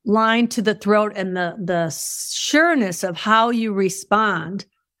line to the throat and the sureness of how you respond,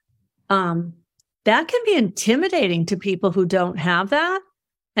 that can be intimidating to people who don't have that,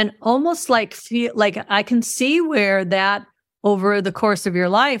 and almost feel like I can see where that over the course of your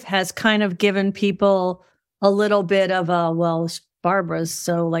life has kind of given people a little bit of Barbara's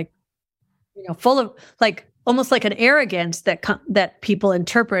so full of almost like an arrogance that people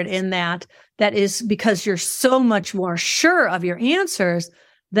interpret in that is because you're so much more sure of your answers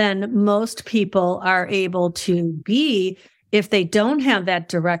than most people are able to be if they don't have that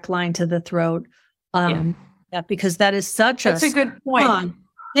direct line to the throat. Because that is that's a good point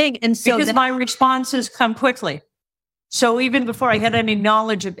thing. And so because my responses come quickly. So even before I had any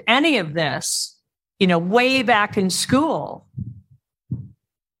knowledge of any of this, way back in school,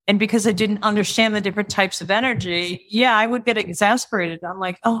 and because I didn't understand the different types of energy, I would get exasperated. I'm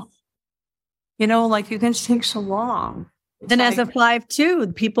like, oh, you can take so long. And as a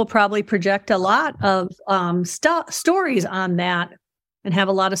 5'2", people probably project a lot of stories on that and have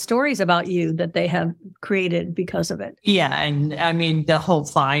a lot of stories about you that they have created because of it. Yeah. And I mean, the whole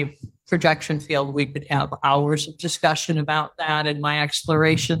 5 projection field, we could have hours of discussion about that and my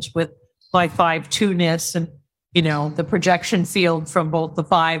explorations with my 5-2-ness and, the projection field from both the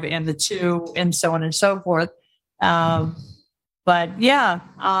 5 and the 2 and so on and so forth. But yeah,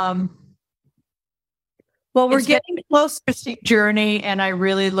 well, we're getting close to the journey, and I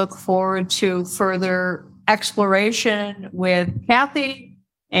really look forward to further exploration with Kathy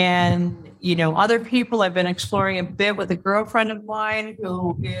and, other people. I've been exploring a bit with a girlfriend of mine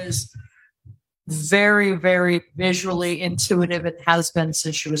who is very, very visually intuitive and has been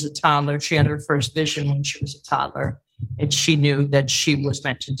since she was a toddler. She had her first vision when she was a toddler, and she knew that she was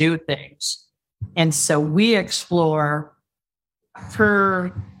meant to do things. And so we explore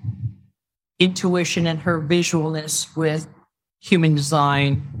her intuition and her visualness with human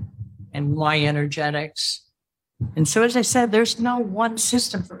design and my energetics. And so, as I said, there's no one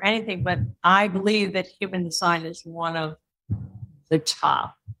system for anything, but I believe that human design is one of the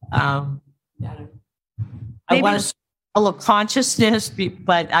top. I want to a little consciousness,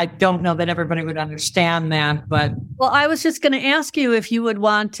 but I don't know that everybody would understand that. But well, I was just going to ask you if you would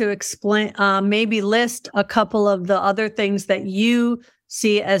want to explain, maybe list a couple of the other things that you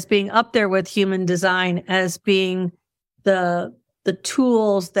see as being up there with human design, as being the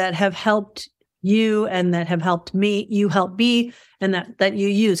tools that have helped you and that have helped me, you help me, and that you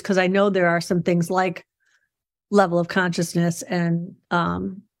use. Because I know there are some things like level of consciousness and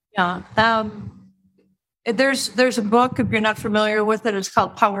there's a book, if you're not familiar with it, it's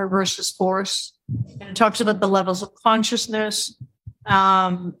called Power versus Force, and it talks about the levels of consciousness.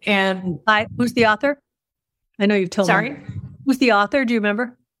 And who's the author? I know you've told me. Sorry, who's the author? Do you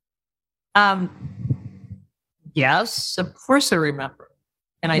remember? Yes, of course I remember.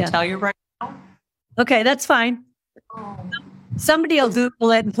 Can I tell you right now? Okay, that's fine. Somebody will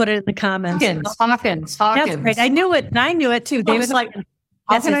Google it and put it in the comments. Hawkins. That's great. I knew it, and I knew it too. David, like,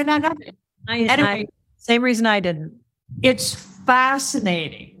 how can I not know it? Anyway, same reason I didn't. It's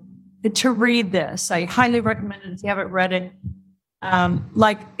fascinating to read this. I highly recommend it if you haven't read it.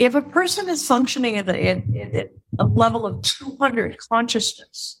 Like, if a person is functioning at a level of 200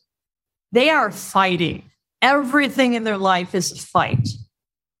 consciousness, they are fighting. Everything in their life is a fight.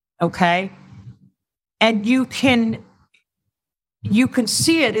 Okay? And you can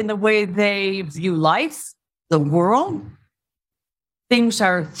see it in the way they view life, the world. Things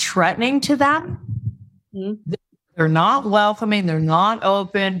are threatening to them. Mm-hmm. They're not welcoming. They're not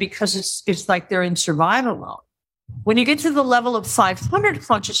open because it's like they're in survival mode. When you get to the level of 500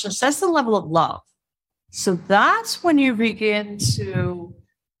 consciousness, that's the level of love. So that's when you begin to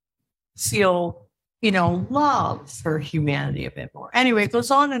feel, love for humanity a bit more. Anyway, it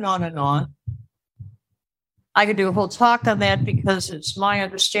goes on and on and on. I could do a whole talk on that because it's my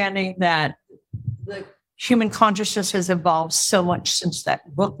understanding that the human consciousness has evolved so much since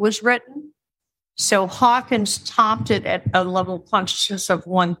that book was written. So Hawkins topped it at a level of consciousness of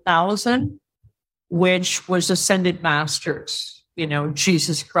 1,000, which was ascended masters,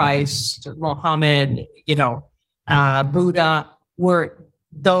 Jesus Christ, Muhammad, Buddha,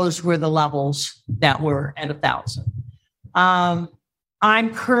 those were the levels that were at 1,000.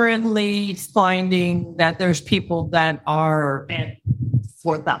 I'm currently finding that there's people that are at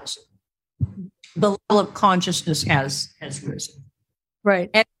 4,000. The level of consciousness has risen. Right.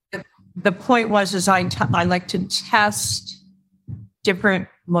 And the point was, I like to test different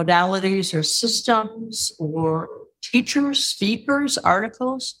modalities or systems or teachers, speakers,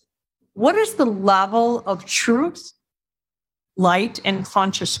 articles. What is the level of truth, light, and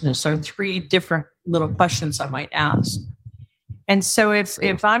consciousness are 3 different little questions I might ask. And so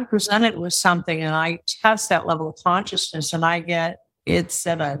if I'm presented with something and I test that level of consciousness and I get it's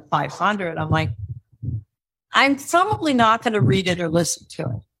at a 500, I'm like, I'm probably not going to read it or listen to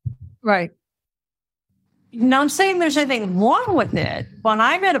it. Right. Now, I'm saying there's anything wrong with it, but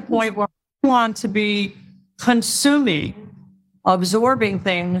I'm at a point where I want to be consuming, absorbing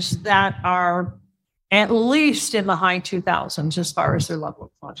things that are at least in the high 2000s as far as their level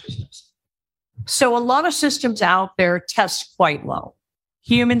of consciousness. So a lot of systems out there test quite low.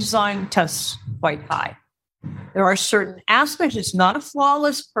 Human design tests quite high. There are certain aspects. It's not a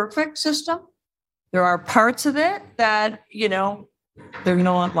flawless, perfect system. There are parts of it that, they're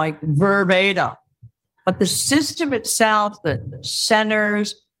not like verbatim. But the system itself, the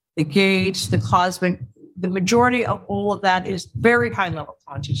centers, the gates, the cosmic, the majority of all of that is very high level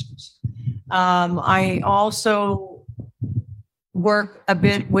consciousness. I also work a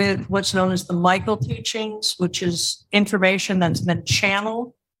bit with what's known as the Michael teachings, which is information that's been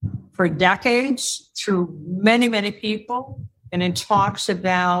channeled for decades through many, many people. and it talks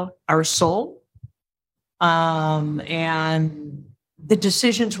about our soul, and the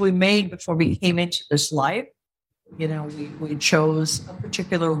decisions we made before we came into this life. You know, we chose a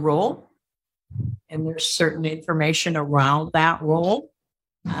particular role, and there's certain information around that role.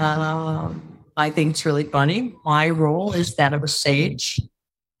 I think it's really funny. My role is that of a sage.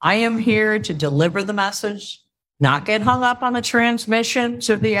 I am here to deliver the message, not get hung up on the transmissions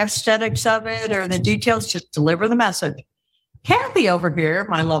or the aesthetics of it or the details, just deliver the message. Kathy over here,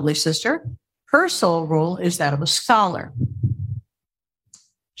 my lovely sister, her soul role is that of a scholar.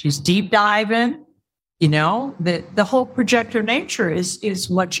 She's deep diving. You know, the whole projector nature is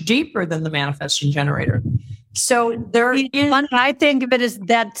much deeper than the manifesting generator. So there is. I think of it as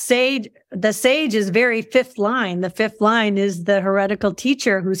that sage. The sage is very fifth line. The fifth line is the heretical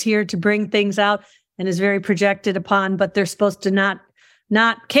teacher who's here to bring things out and is very projected upon, but they're supposed to not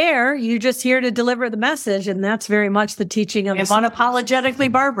care. You're just here to deliver the message. And that's very much the teaching of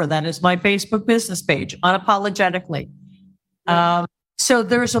Unapologetically Barbara. That is my Facebook business page, Unapologetically. So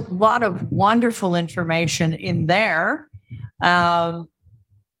there's a lot of wonderful information in there. And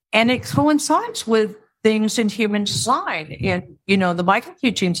it coincides with things in human design. And, you know, the micro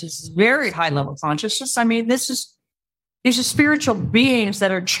teachings is very high level consciousness. I mean, these are spiritual beings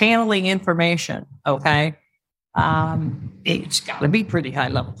that are channeling information. Okay. It's got to be pretty high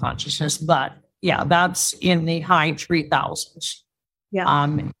level consciousness, but yeah, that's in the high 3000s.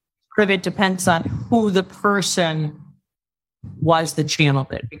 Yeah. It depends on who the person was that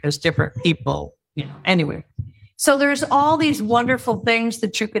channeled it, because different people, you know, anyway. So there's all these wonderful things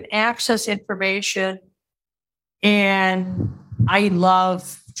that you can access information. And I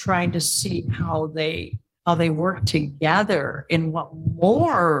love trying to see how they work together and what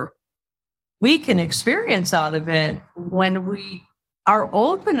more we can experience out of it when we are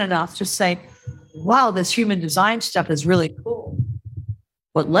open enough to say, wow, this human design stuff is really cool.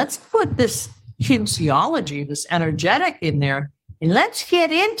 But let's put this kinesiology, this energetic in there, and let's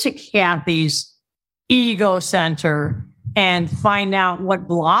get into Kathy's ego center and find out what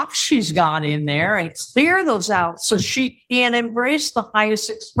blocks she's got in there and clear those out so she can embrace the highest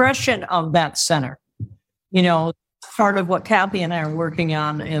expression of that center. You know, part of what Kathy and I are working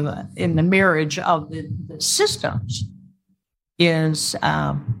on in the marriage of the systems is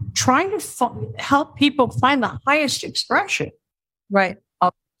trying to help people find the highest expression. Right.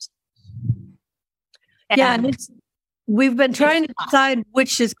 And we've been trying to decide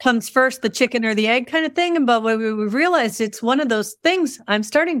which comes first, the chicken or the egg kind of thing. But when we realized it's one of those things, I'm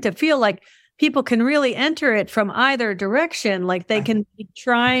starting to feel like people can really enter it from either direction. Like they can be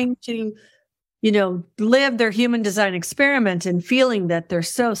trying to, you know, live their human design experiment and feeling that they're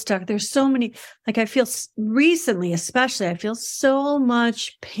so stuck. There's so many, like I feel recently, especially, I feel so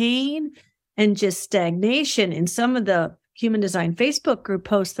much pain and just stagnation in some of the human design Facebook group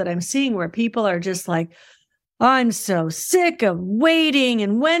posts that I'm seeing where people are just like, I'm so sick of waiting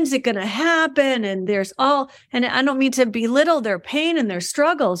and when's it going to happen? And there's and I don't mean to belittle their pain and their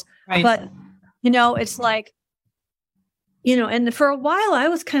struggles, but, you know, it's like, you know, and for a while I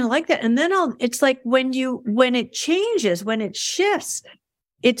was kind of like that. And then it's like when it changes, when it shifts,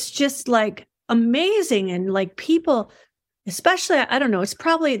 it's just like amazing. And like people, especially, I don't know, it's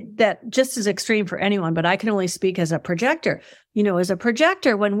probably that just as extreme for anyone, but I can only speak as a projector. You know, as a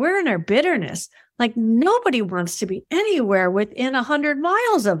projector, when we're in our bitterness, like nobody wants to be anywhere within 100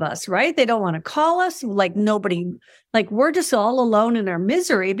 miles of us, right? They don't want to call us. Like nobody, like we're just all alone in our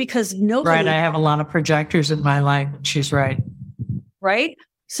misery because nobody. Right. I have a lot of projectors in my life. She's right. Right.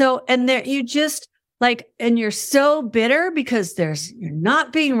 So, and there you just like, and you're so bitter because you're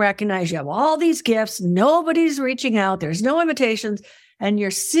not being recognized. You have all these gifts. Nobody's reaching out. There's no invitations. And you're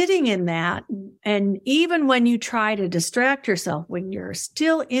sitting in that. And even when you try to distract yourself, when you're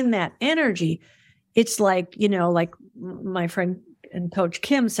still in that energy, it's like, you know, like my friend and coach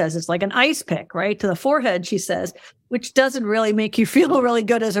Kim says, it's like an ice pick, right? To the forehead, she says, which doesn't really make you feel really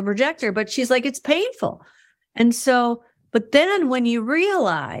good as a projector, but she's like, it's painful. And so, but then when you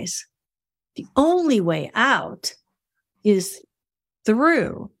realize the only way out is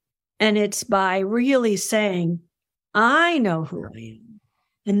through, and it's by really saying, I know who I am.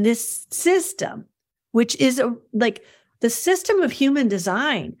 And this system, which is like the system of human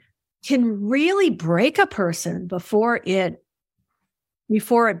design, can really break a person before it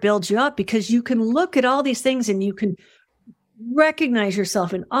builds you up, because you can look at all these things and you can recognize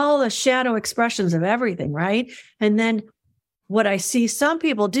yourself in all the shadow expressions of everything, right? And then what I see some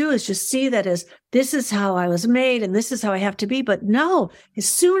people do is just see that as this is how I was made and this is how I have to be. But no, as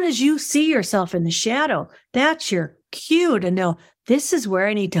soon as you see yourself in the shadow, that's your cue to know this is where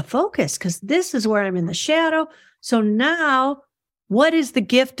I need to focus, because this is where I'm in the shadow. So now, what is the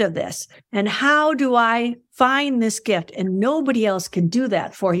gift of this? And how do I find this gift? And nobody else can do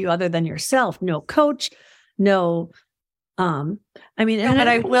that for you other than yourself. No coach, no, and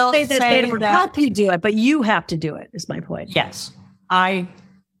I will say that they don't help you do it, but you have to do it, is my point. Yes. I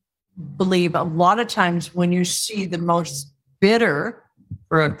believe a lot of times when you see the most bitter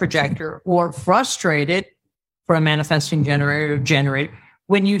for a projector or frustrated for a manifesting generator,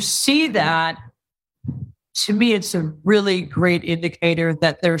 when you see that, to me, it's a really great indicator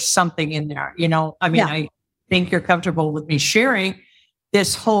that there's something in there. I think you're comfortable with me sharing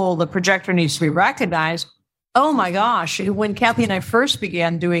the projector needs to be recognized. Oh my gosh. When Kathy and I first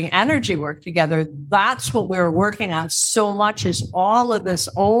began doing energy work together, that's what we were working on so much, is all of this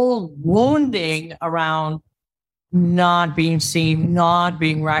old wounding around not being seen, not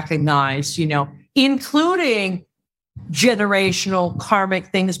being recognized, including generational karmic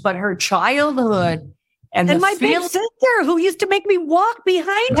things, but her childhood. And my big sister, who used to make me walk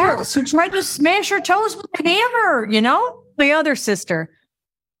behind her. Who tried to smash her toes with a hammer, My other sister.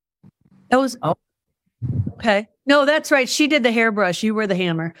 That was... Oh. Okay. No, that's right. She did the hairbrush. You were the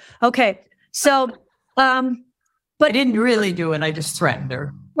hammer. Okay. So, but I didn't really do it. I just threatened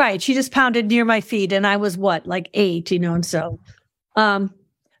her. Right. She just pounded near my feet, and I was like 8, and so,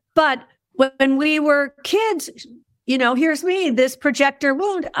 but when we were kids, here's me, this projector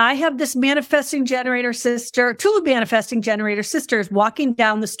wound. I have this manifesting generator sister, 2 manifesting generator sisters walking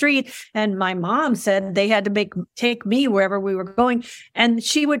down the street. And my mom said they had to take me wherever we were going. And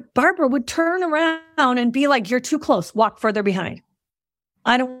Barbara would turn around and be like, "You're too close. Walk further behind.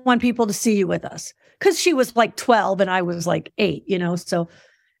 I don't want people to see you with us." Cause she was like 12 and I was like 8, so,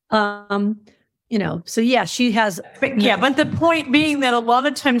 so yeah, she has. But the point being that a lot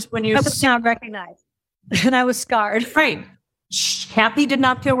of times when you sound recognized. And I was scarred. Right. Kathy did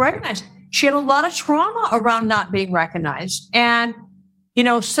not feel recognized. She had a lot of trauma around not being recognized. And,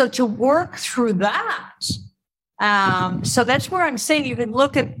 so to work through that, so that's where I'm saying you can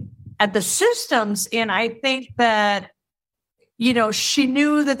look at the systems. And I think that, she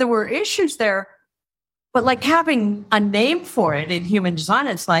knew that there were issues there, but like having a name for it in human design,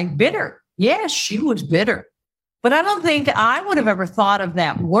 it's like bitter. Yes, she was bitter. But I don't think I would have ever thought of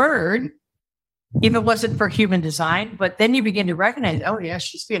that word if it wasn't for human design. But then you begin to recognize, oh, yeah,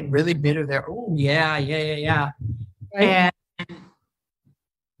 she's feeling really bitter there. Oh, yeah. Right. And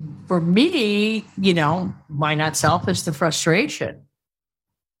for me, my not self is the frustration.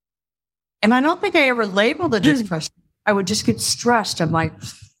 And I don't think I ever labeled it as frustration. I would just get stressed. I'm like,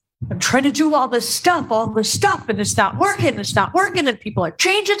 I'm trying to do all this stuff, and it's not working, and people are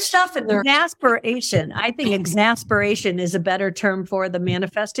changing stuff, and they're... Exasperation. I think exasperation is a better term for the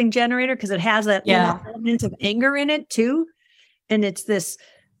manifesting generator, because it has that element of anger in it too. And it's this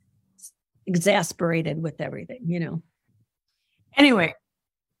exasperated with everything, Anyway,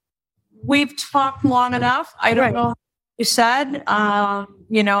 we've talked long enough. I don't know what you said.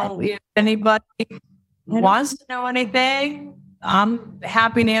 If anybody wants to know anything, I'm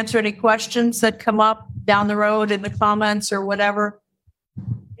happy to answer any questions that come up down the road in the comments or whatever.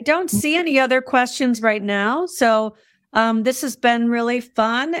 I don't see any other questions right now. So this has been really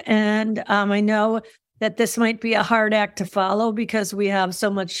fun. And I know that this might be a hard act to follow because we have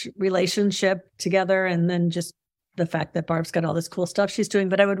so much relationship together, and then just the fact that Barb's got all this cool stuff she's doing.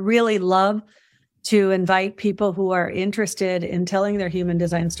 But I would really love to invite people who are interested in telling their human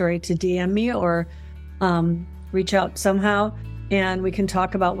design story to DM me or reach out somehow. And we can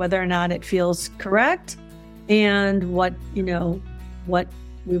talk about whether or not it feels correct and what we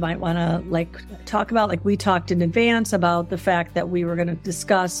might want to talk about. Like we talked in advance about the fact that we were going to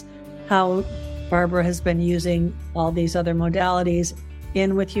discuss how Barbara has been using all these other modalities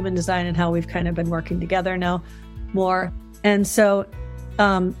in with human design and how we've kind of been working together now more. And so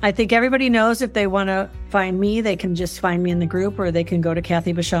I think everybody knows if they want to find me, they can just find me in the group, or they can go to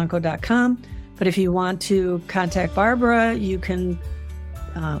kathybashanko.com. But if you want to contact Barbara, you can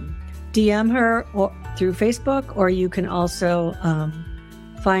DM her through Facebook, or you can also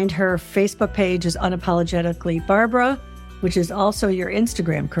find her Facebook page is Unapologetically Barbara, which is also your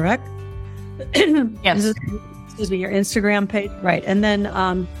Instagram, correct? Yes. Excuse me, your Instagram page. Right. And then,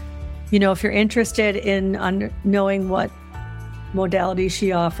 if you're interested in knowing what modality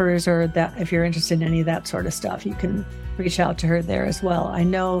she offers, or that if you're interested in any of that sort of stuff, you can reach out to her there as well. I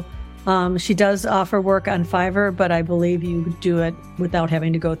know she does offer work on Fiverr, but I believe you do it without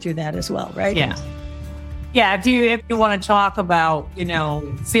having to go through that as well, right? Yeah. Yeah. If you want to talk about,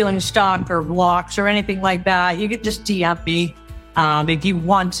 feeling stuck or blocks or anything like that, you can just DM me. If you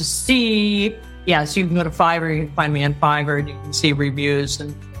want to see, so you can go to Fiverr, you can find me on Fiverr, and you can see reviews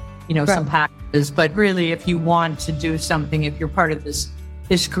and some packages. But really, if you want to do something, if you're part of this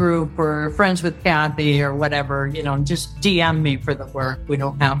group or friends with Kathy or whatever, just DM me for the work. We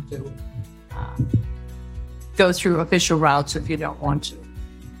don't have to go through official routes if you don't want to.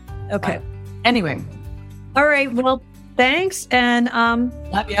 Okay. But anyway. All right. Well, thanks. And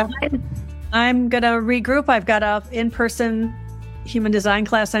love you. I'm going to regroup. I've got a in-person human design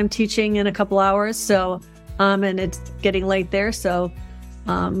class I'm teaching in a couple hours. So, and it's getting late there. So,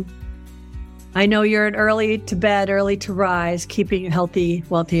 I know you're an early to bed, early to rise, keeping you healthy,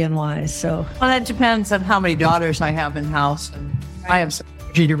 wealthy, and wise. So, well, that depends on how many daughters I have in house, and I have some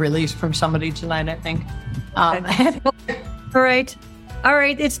energy to release from somebody tonight, I think. All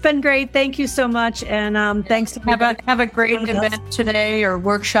right. It's been great. Thank you so much, and thanks. Have a great event today, or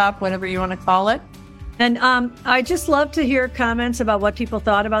workshop, whatever you want to call it. And I just love to hear comments about what people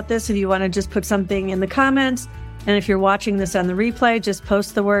thought about this. If you want to just put something in the comments. And if you're watching this on the replay, just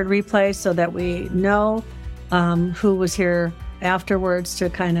post the word replay so that we know who was here afterwards to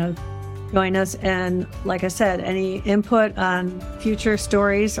kind of join us. And like I said, any input on future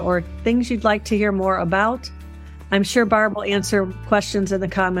stories or things you'd like to hear more about, I'm sure Barb will answer questions in the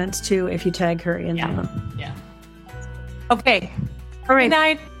comments too if you tag her in them. Yeah. Okay. All right. Good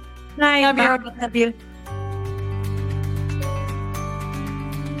night. Night. Love you. Love you.